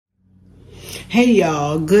Hey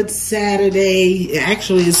y'all, good Saturday.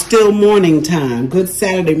 Actually, it's still morning time. Good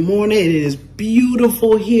Saturday morning. It is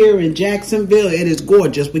beautiful here in Jacksonville. It is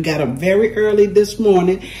gorgeous. We got up very early this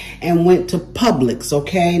morning and went to Publix,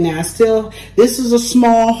 okay? Now, this is a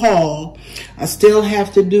small haul. I still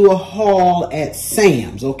have to do a haul at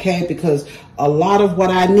Sam's, okay? Because a lot of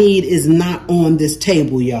what I need is not on this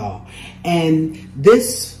table, y'all. And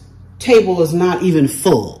this table is not even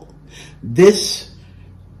full.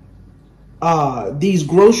 These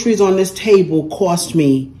groceries on this table cost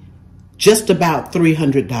me just about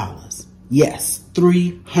 $300. Yes,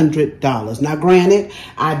 $300. Now, granted,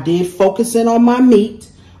 I did focus in on my meat,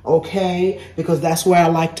 okay, because that's where I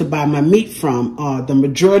like to buy my meat from. The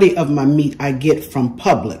majority of my meat I get from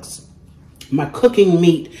Publix. My cooking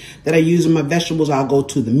meat that I use in my vegetables, I'll go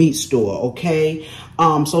to the meat store, okay?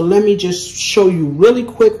 So let me just show you really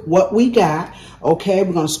quick what we got. Okay,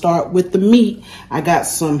 we're going to start with the meat. I got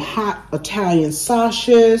some hot Italian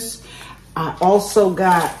sausages. I also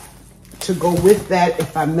got, to go with that,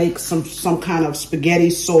 if I make some kind of spaghetti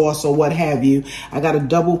sauce or what have you, I got a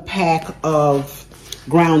double pack of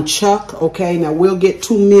ground chuck. Okay, now we'll get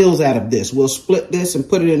 2 meals out of this. We'll split this and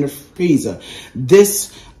put it in the freezer.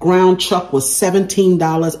 This ground chuck was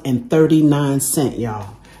 $17.39,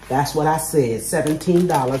 y'all. That's what I said,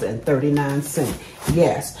 $17.39.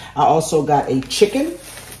 Yes, I also got a chicken,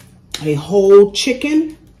 a whole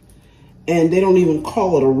chicken, and they don't even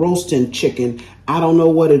call it a roasting chicken. I don't know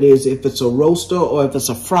what it is, if it's a roaster or if it's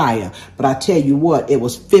a fryer, but I tell you what, it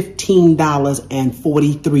was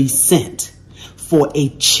 $15.43 for a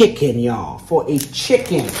chicken, y'all, for a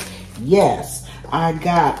chicken. Yes, I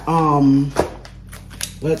got,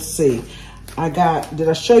 let's see. Did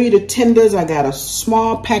I show you the tenders? I got a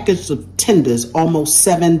small package of tenders, almost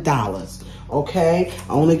 $7. Okay,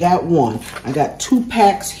 I only got one. I got 2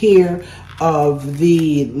 packs here of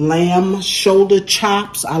the lamb shoulder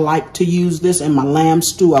chops. I like to use this in my lamb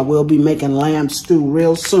stew. I will be making lamb stew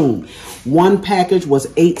real soon. One package was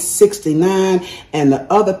 $8.69, and the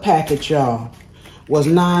other package, y'all, was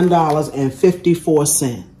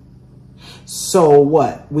 $9.54. So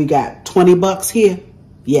what? We got 20 bucks here?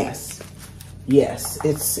 Yes. Yes,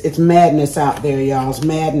 it's madness out there, y'all. It's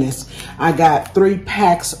madness. I got 3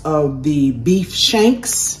 packs of the beef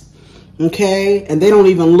shanks, okay? And they don't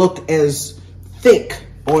even look as thick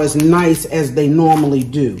or as nice as they normally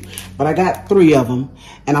do. But I got 3 of them,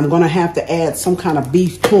 and I'm going to have to add some kind of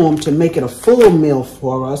beef to them to make it a full meal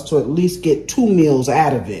for us, to at least get 2 meals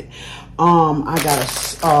out of it. I got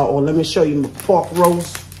let me show you my pork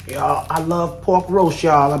roast. Y'all, I love pork roast,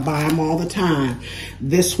 y'all. I buy them all the time.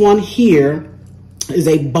 This one here is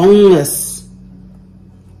a boneless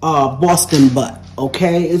Boston butt,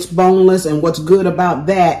 okay? It's boneless, and what's good about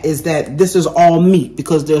that is that this is all meat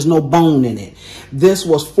because there's no bone in it. This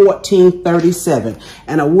was $14.37,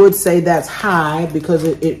 and I would say that's high because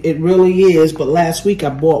it really is, but last week I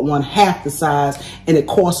bought one half the size, and it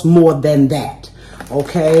cost more than that.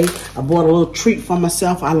 Okay, I bought a little treat for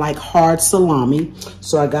myself. I like hard salami,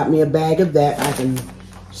 so I got me a bag of that. I can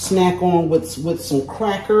snack on with some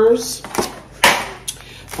crackers.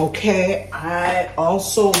 Okay, I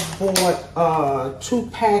also bought 2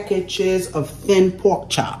 packages of thin pork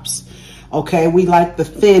chops. Okay, we like the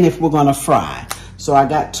thin if we're gonna fry. So I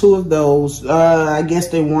got 2 of those. I guess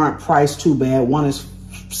they weren't priced too bad. One is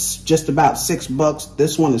just about $6.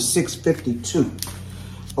 This one is $6.52.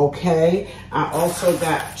 Okay, I also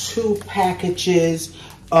got 2 packages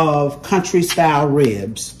of country style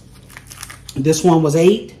ribs. This one was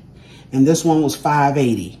 $8 and this one was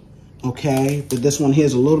 $5.80. Okay, but this one here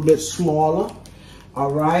is a little bit smaller. All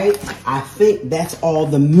right, I think that's all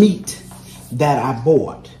the meat that I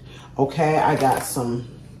bought. Okay, I got some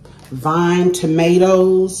vine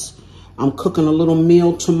tomatoes. I'm cooking a little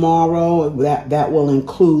meal tomorrow that will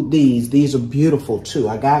include these. These are beautiful too.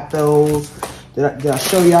 I got those. Did I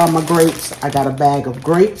show y'all my grapes? I got a bag of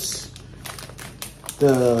grapes,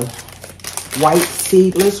 the white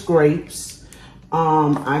seedless grapes.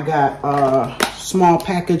 I got a small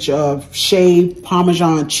package of shaved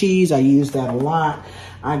Parmesan cheese. I use that a lot.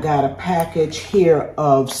 I got a package here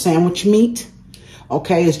of sandwich meat.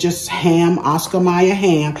 Okay, it's just ham, Oscar Mayer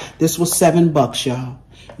ham. This was $7, y'all.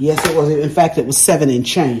 Yes, it was. In fact, it was 7 and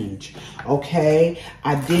change. Okay,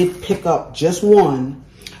 I did pick up just one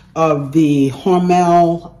of the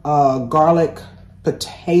Hormel garlic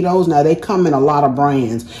potatoes. Now, they come in a lot of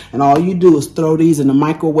brands, and all you do is throw these in the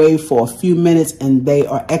microwave for a few minutes, and they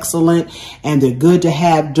are excellent, and they're good to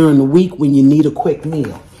have during the week when you need a quick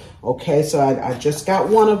meal. Okay, so I just got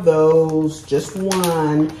one of those, just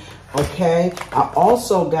one. Okay, I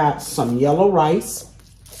also got some yellow rice.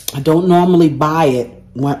 I don't normally buy it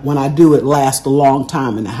when I do it, last a long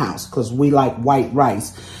time in the house because we like white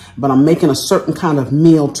rice. But I'm making a certain kind of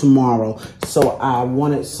meal tomorrow, so I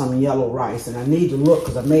wanted some yellow rice. And I need to look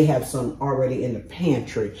because I may have some already in the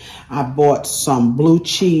pantry. I bought some blue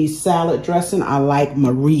cheese salad dressing. I like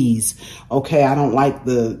Marie's, okay? I don't like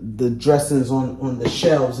the dressings on the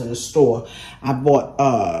shelves in the store. I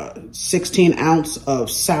bought 16 ounce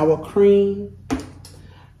of sour cream.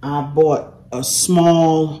 I bought a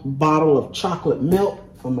small bottle of chocolate milk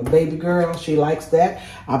for my baby girl. She likes that.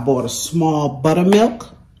 I bought a small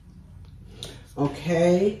buttermilk.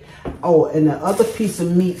 Okay. Oh, and the other piece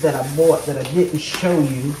of meat that I bought that I didn't show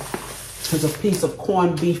you is a piece of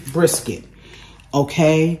corned beef brisket.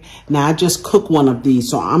 Okay. Now I just cooked one of these,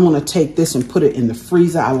 so I'm going to take this and put it in the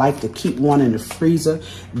freezer. I like to keep one in the freezer.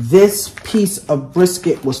 This piece of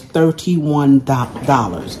brisket was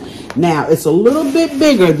 $31. Now it's a little bit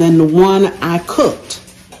bigger than the one I cooked.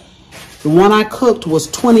 The one I cooked was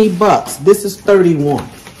 20 bucks. This is 31.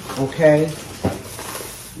 Okay.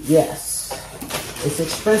 Yes. It's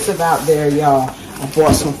expensive out there, y'all. I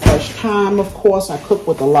bought some fresh thyme, of course. I cook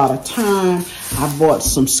with a lot of thyme. I bought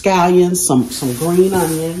some scallions, some green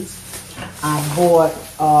onions. I bought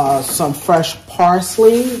some fresh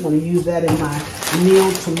parsley. I'm going to use that in my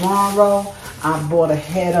meal tomorrow. I bought a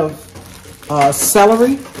head of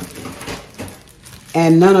celery.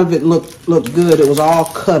 And none of it looked good. It was all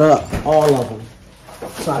cut up, all of them.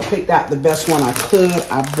 So I picked out the best one I could.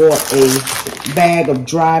 I bought a bag of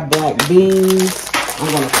dry black beans.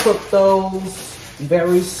 I'm going to cook those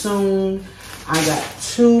very soon. I got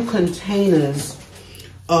 2 containers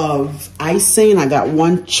of icing. I got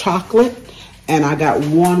 1 chocolate and I got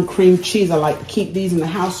 1 cream cheese. I like to keep these in the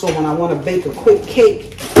house so when I want to bake a quick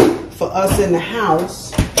cake for us in the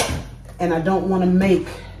house and I don't want to make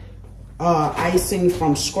icing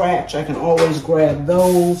from scratch, I can always grab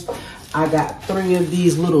those. I got 3 of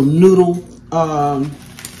these little noodle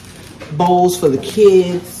bowls for the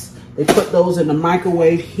kids. They put those in the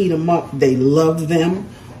microwave, heat them up. They love them,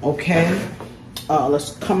 okay?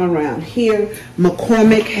 Let's come around here.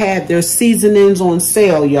 McCormick had their seasonings on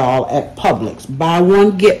sale, y'all, at Publix. Buy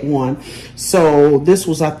one, get one. So this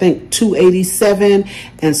was, I think, $2.87,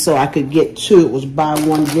 and so I could get 2. It was buy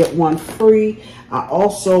one, get one free. I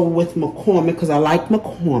also, with McCormick, because I like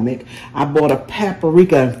McCormick, I bought a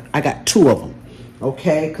paprika. I got 2 of them.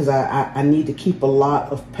 Okay, because I need to keep a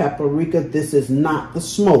lot of paprika. This is not the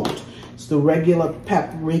smoked. It's the regular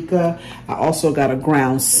paprika. I also got a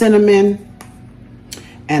ground cinnamon.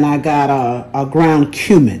 And I got a ground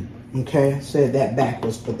cumin. Okay, I said that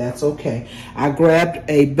backwards, but that's okay. I grabbed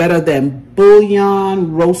a Better Than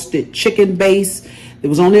Bouillon roasted chicken base. There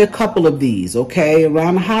was only a couple of these, okay?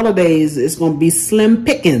 Around the holidays, it's going to be slim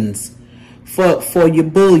pickings for your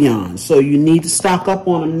bouillon, so you need to stock up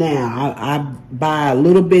on them now. I buy a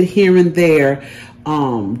little bit here and there,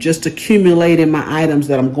 just accumulating my items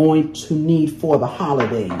that I'm going to need for the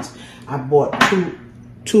holidays. I bought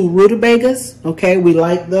two rutabagas, okay, we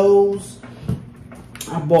like those.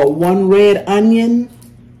 I bought 1 red onion.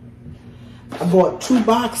 I bought 2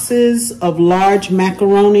 boxes of large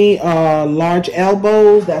macaroni, large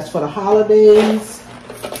elbows, that's for the holidays.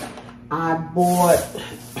 I bought,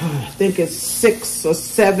 I think it's 6 or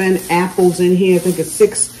 7 apples in here. I think it's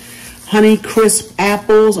 6 Honey Crisp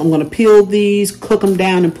apples. I'm going to peel these, cook them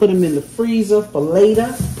down, and put them in the freezer for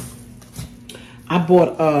later. I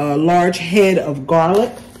bought a large head of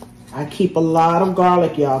garlic. I keep a lot of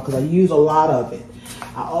garlic, y'all, because I use a lot of it.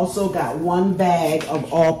 I also got 1 bag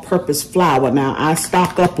of all-purpose flour. Now, I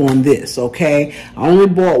stock up on this, okay? I only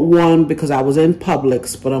bought 1 because I was in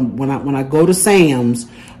Publix, but when I go to Sam's,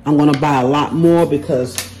 I'm going to buy a lot more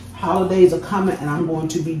because holidays are coming and I'm going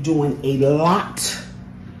to be doing a lot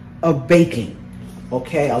of baking,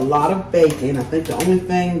 okay? A lot of baking. I think the only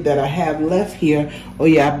thing that I have left here, oh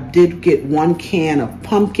yeah, I did get 1 can of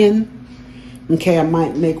pumpkin. Okay, I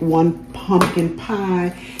might make 1 pumpkin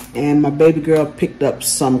pie, and my baby girl picked up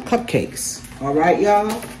some cupcakes. All right,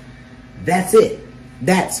 y'all? That's it.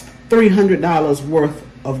 That's $300 worth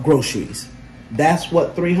of groceries. That's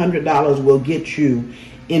what $300 will get you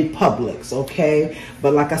in Publix, okay?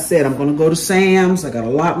 But like I said, I'm going to go to Sam's. I got a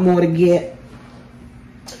lot more to get.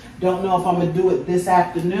 Don't know if I'm going to do it this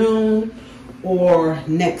afternoon or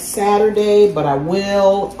next Saturday, but I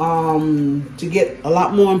will to get a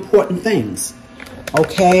lot more important things,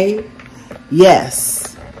 okay?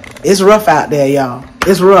 Yes, it's rough out there, y'all.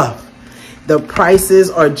 It's rough. The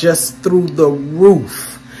prices are just through the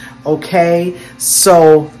roof. Okay,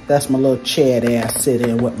 so that's my little chair there I sit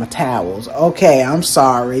in with my towels. Okay, I'm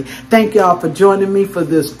sorry. Thank y'all for joining me for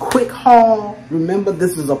this quick haul. Remember,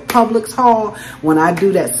 this is a Publix haul. When I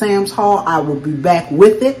do that Sam's haul, I will be back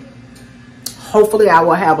with it. Hopefully, I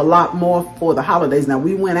will have a lot more for the holidays. Now,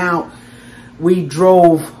 we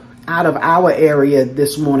drove out of our area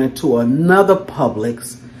this morning to another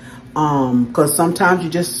Publix, because sometimes you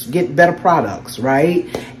just get better products, right?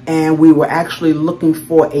 And we were actually looking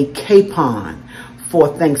for a capon for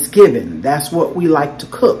Thanksgiving. That's what we like to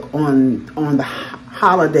cook on the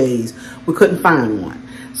holidays. We couldn't find one,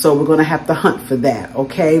 so we're gonna have to hunt for that,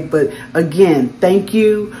 okay? But again, thank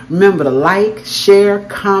you. Remember to like, share,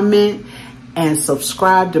 comment, and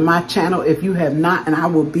subscribe to my channel if you have not, and I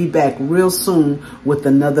will be back real soon with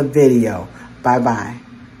another video. Bye-bye.